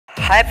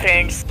Hi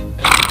friends.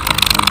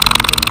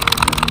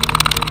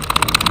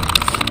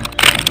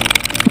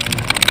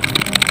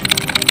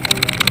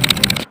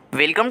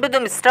 Welcome to the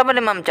Mr.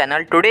 Balimam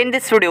channel. Today in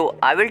this video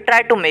I will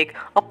try to make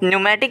a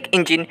pneumatic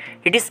engine.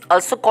 It is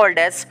also called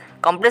as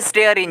compressed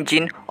air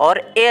engine or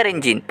air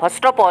engine.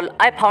 First of all,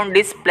 I found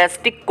this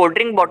plastic cold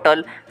drink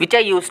bottle which I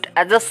used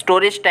as a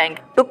storage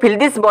tank. To fill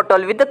this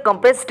bottle with the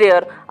compressed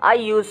air, I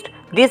used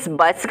this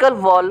bicycle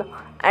valve,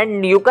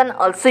 and you can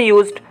also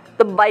use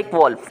the bike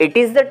valve. It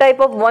is the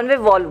type of one-way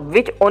valve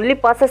which only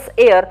passes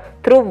air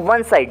through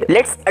one side.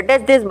 Let's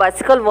attach this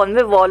bicycle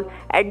one-way valve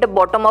at the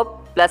bottom of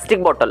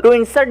plastic bottle. To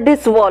insert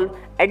this valve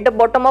at the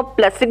bottom of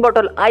plastic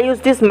bottle, I use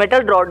this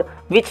metal rod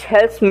which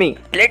helps me.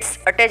 Let's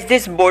attach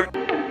this bolt.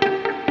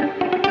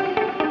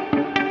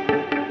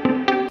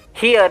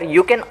 Here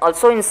you can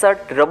also insert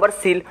rubber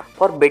seal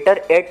for better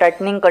air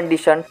tightening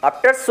condition.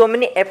 After so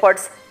many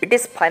efforts, it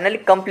is finally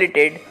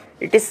completed.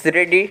 It is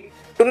ready.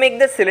 To make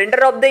the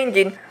cylinder of the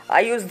engine,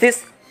 I use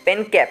this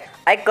pen cap.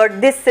 I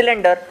cut this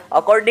cylinder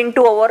according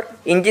to our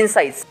engine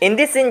size. In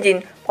this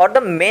engine, for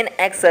the main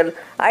axle,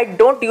 I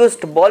don't use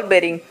ball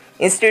bearing.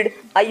 Instead,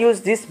 I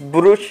use this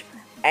brush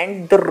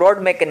and the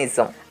rod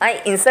mechanism.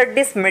 I insert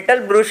this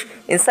metal brush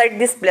inside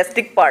this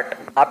plastic part.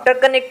 After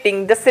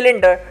connecting the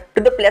cylinder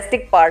to the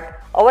plastic part,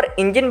 our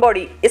engine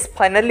body is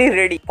finally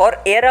ready. For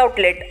air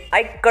outlet,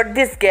 I cut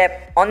this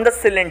gap on the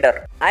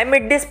cylinder. I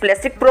made this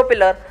plastic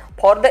propeller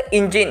for the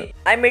engine.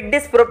 I made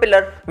this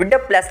propeller with the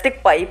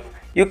plastic pipe.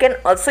 You can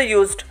also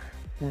use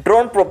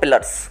drone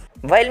propellers.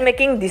 While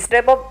making this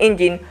type of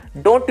engine,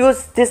 don't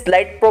use these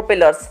light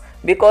propellers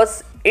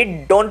because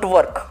it don't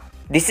work.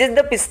 This is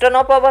the piston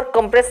of our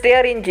compressed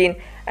air engine,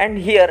 and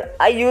here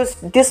I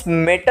used this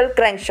metal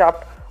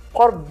crankshaft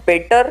for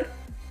better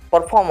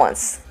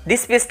performance.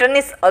 This piston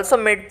is also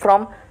made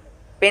from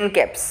pen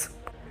caps.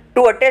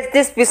 To attach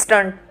this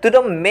piston to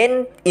the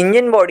main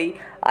engine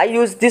body, I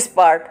use this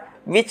part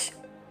which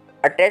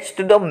attached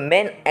to the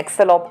main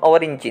axle of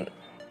our engine.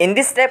 In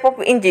this type of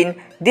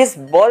engine, this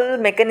ball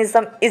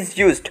mechanism is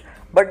used,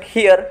 but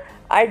here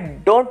I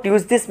don't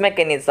use this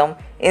mechanism.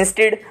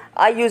 Instead,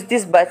 I use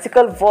this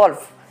bicycle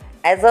valve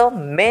as a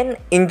main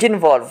engine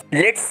valve.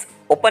 Let's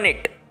open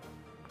it.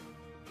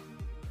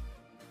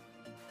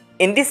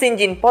 In this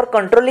engine, for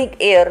controlling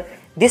air,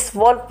 this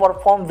valve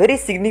performs very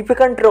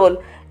significant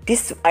role.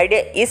 This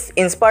idea is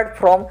inspired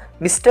from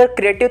Mr.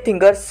 Creative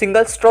Thinker's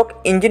single stroke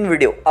engine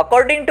video.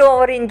 According to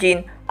our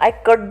engine, I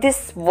cut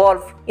this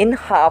valve in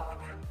half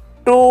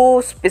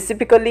to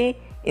specifically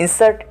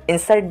insert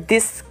inside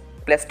this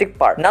plastic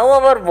part. Now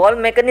our valve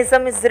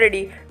mechanism is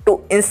ready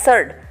to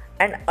insert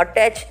and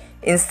attach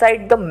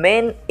inside the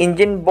main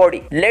engine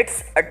body.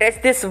 Let's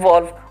attach this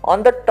valve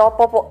on the top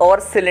of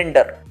our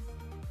cylinder.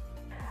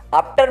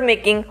 After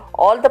making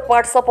all the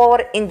parts of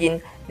our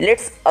engine,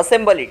 let's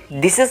assemble it.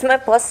 This is my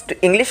first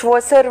English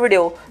voiceover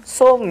video,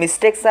 so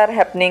mistakes are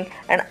happening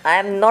and I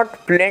am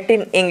not fluent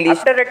in English.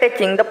 After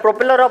attaching the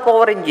propeller of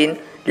our engine,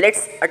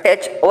 let's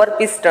attach our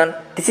piston.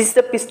 This is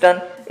the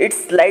piston. It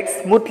slides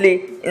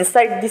smoothly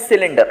inside the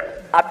cylinder.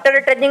 After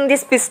attaching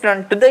this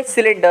piston to the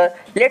cylinder,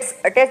 let's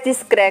attach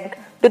this crank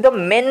to the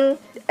main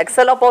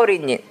axle of our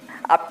engine.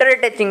 After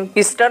attaching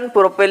piston,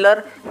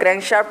 propeller,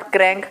 crankshaft,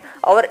 crank,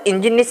 our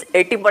engine is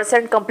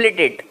 80%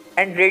 completed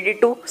and ready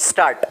to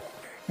start.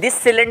 This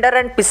cylinder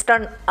and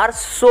piston are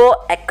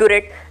so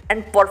accurate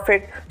and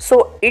perfect,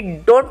 so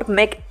it don't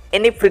make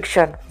any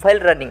friction while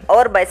running.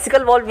 Our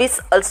bicycle valve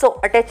is also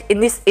attached in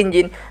this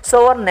engine,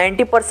 so our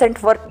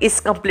 90% work is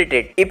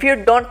completed. If you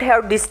don't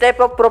have this type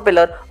of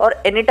propeller or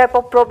any type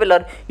of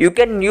propeller, you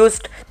can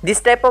use this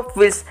type of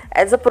wheels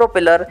as a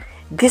propeller.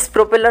 These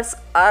propellers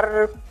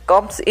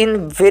comes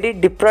in very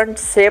different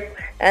shape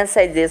and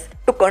sizes.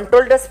 To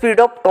control the speed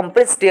of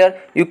compressed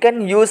air, you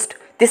can use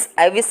this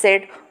IV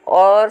set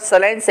or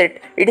saline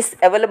set. It is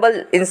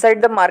available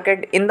inside the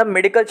market in the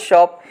medical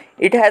shop.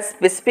 It has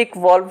specific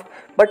valve,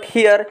 but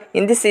here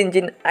in this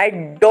engine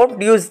I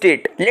don't use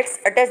it. Let's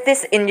attach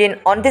this engine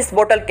on this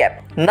bottle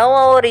cap. Now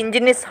our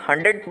engine is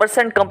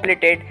 100%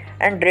 completed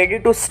and ready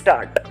to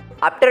start.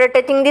 After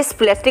attaching this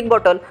plastic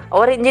bottle,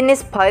 our engine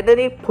is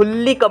finally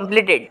fully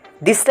completed.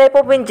 This type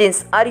of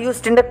engines are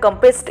used in the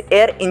compressed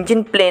air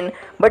engine plane,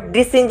 but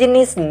this engine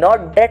is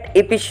not that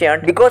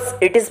efficient because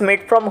it is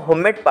made from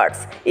homemade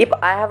parts. If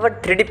I have a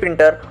 3D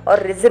printer or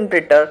resin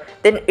printer,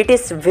 then it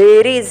is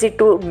very easy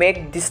to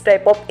make this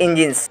type of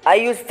engines. I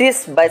use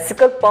this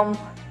bicycle pump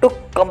to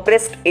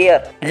compressed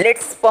air.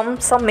 Let's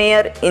pump some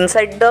air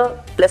inside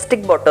the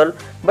plastic bottle,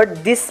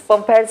 but this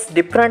pump has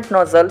different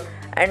nozzle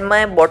and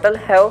my bottle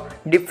have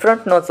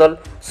different nozzle,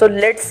 so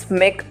let's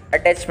make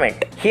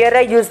attachment. Here I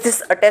use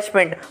this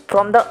attachment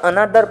from the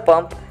another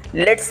pump.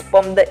 Let's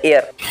pump the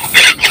air.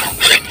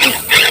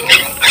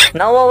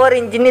 Now our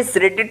engine is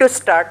ready to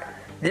start.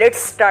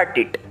 Let's start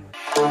it.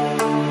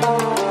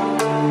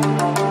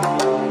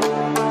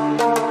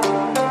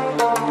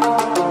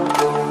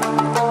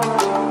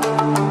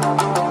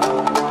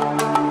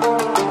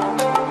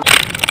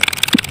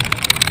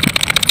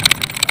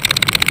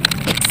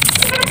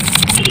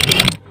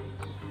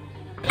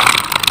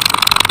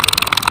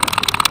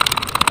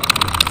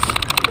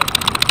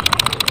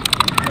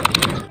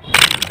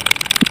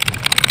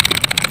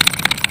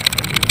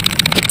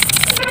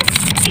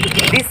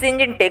 This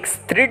engine takes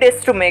 3 days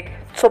to make,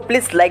 so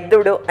please like the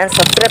video and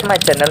subscribe my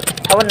channel.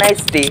 Have a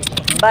nice day.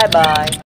 Bye bye.